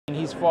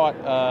he's fought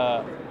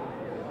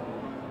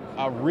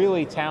a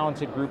really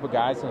talented group of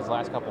guys in his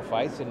last couple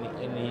fights, and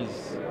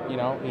he's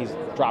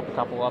dropped a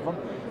couple of them.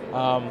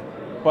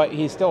 But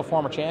he's still a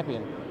former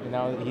champion.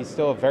 He's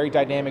still a very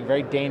dynamic,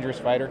 very dangerous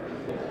fighter.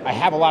 I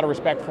have a lot of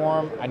respect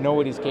for him. I know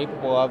what he's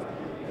capable of.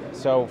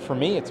 So for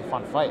me, it's a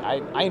fun fight.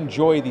 I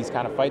enjoy these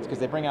kind of fights because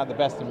they bring out the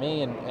best in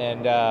me,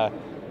 and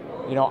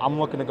I'm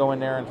looking to go in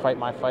there and fight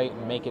my fight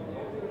and make it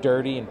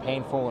dirty and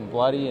painful and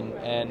bloody,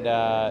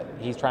 and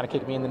he's trying to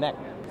kick me in the neck.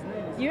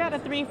 You had a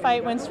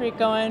 3-fight win streak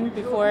going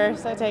before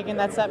taking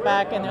that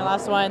setback in your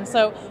last one.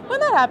 So when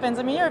that happens,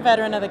 I mean, you're a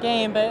veteran of the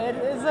game, but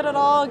does it at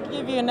all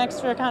give you an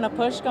extra kind of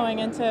push going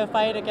into a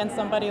fight against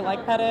somebody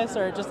like Pettis,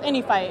 or just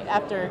any fight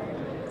after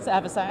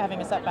having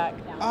a setback?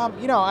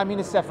 I mean,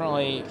 it's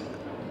definitely,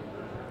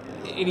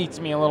 it eats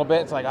me a little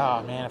bit. It's like,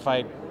 oh man, if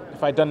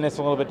I'd done this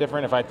a little bit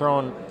different, if I'd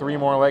thrown 3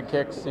 more leg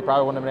kicks, he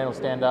probably wouldn't have been able to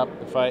stand up.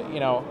 If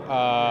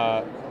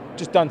I,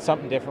 just done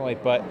something differently.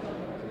 But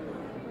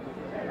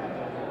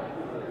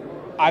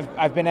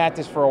I've been at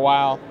this for a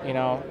while.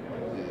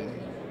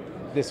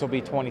 This will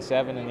be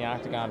 27 in the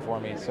octagon for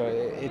me. So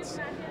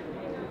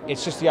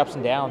it's just the ups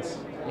and downs,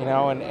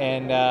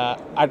 and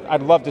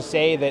I'd love to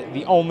say that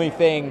the only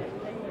thing,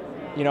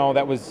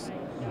 that was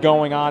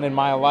going on in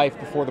my life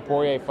before the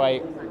Poirier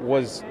fight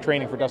was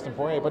training for Dustin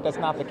Poirier, but that's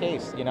not the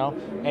case,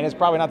 and it's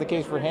probably not the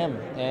case for him,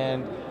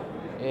 and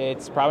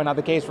it's probably not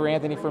the case for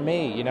Anthony, for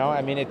me,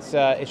 I mean, it's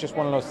just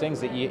one of those things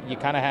that you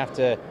kind of have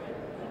to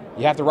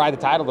ride the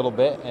tide a little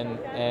bit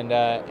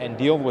and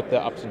deal with the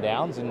ups and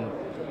downs, and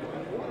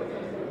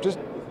just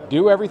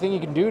do everything you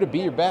can do to be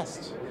your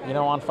best,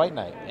 on fight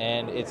night.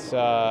 And it's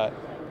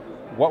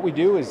what we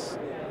do is,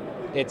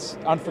 it's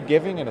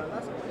unforgiving, and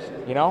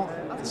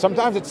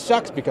sometimes it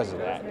sucks because of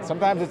that.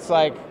 Sometimes it's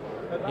like,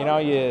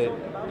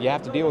 you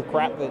have to deal with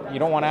crap that you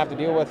don't want to have to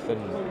deal with,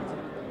 and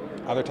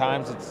other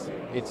times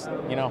it's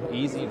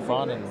easy and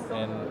fun,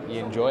 and you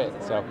enjoy it.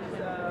 So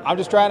I'm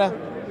just trying to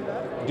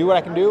do what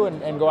I can do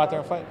and go out there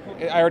and fight.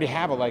 I already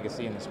have a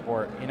legacy in the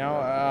sport,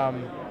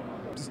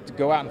 just to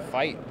go out and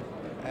fight,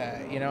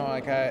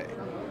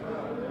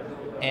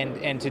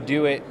 and to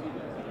do it,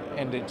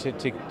 and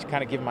to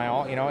kind of give my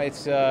all.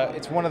 It's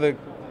one of the,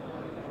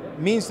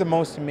 means the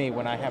most to me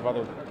when I have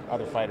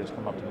other fighters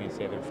come up to me and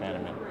say they're a fan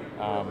of me.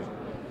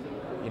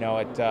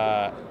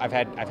 I've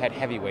had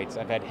heavyweights.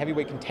 I've had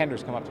heavyweight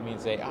contenders come up to me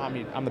and say,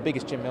 I'm the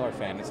biggest Jim Miller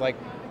fan. It's like,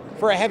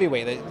 for a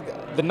heavyweight,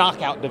 the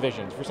knockout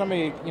divisions, for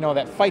somebody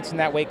that fights in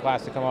that weight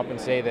class, to come up and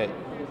say that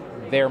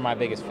they're my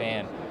biggest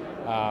fan,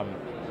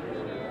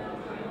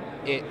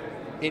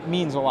 it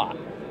means a lot.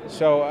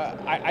 So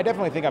I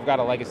definitely think I've got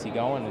a legacy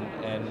going,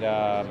 and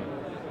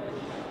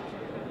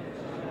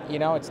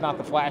it's not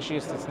the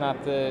flashiest. It's not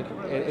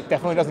it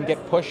definitely doesn't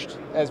get pushed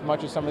as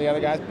much as some of the other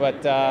guys,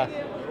 but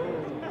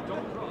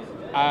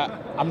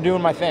I'm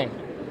doing my thing,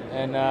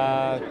 and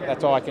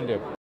that's all I can do.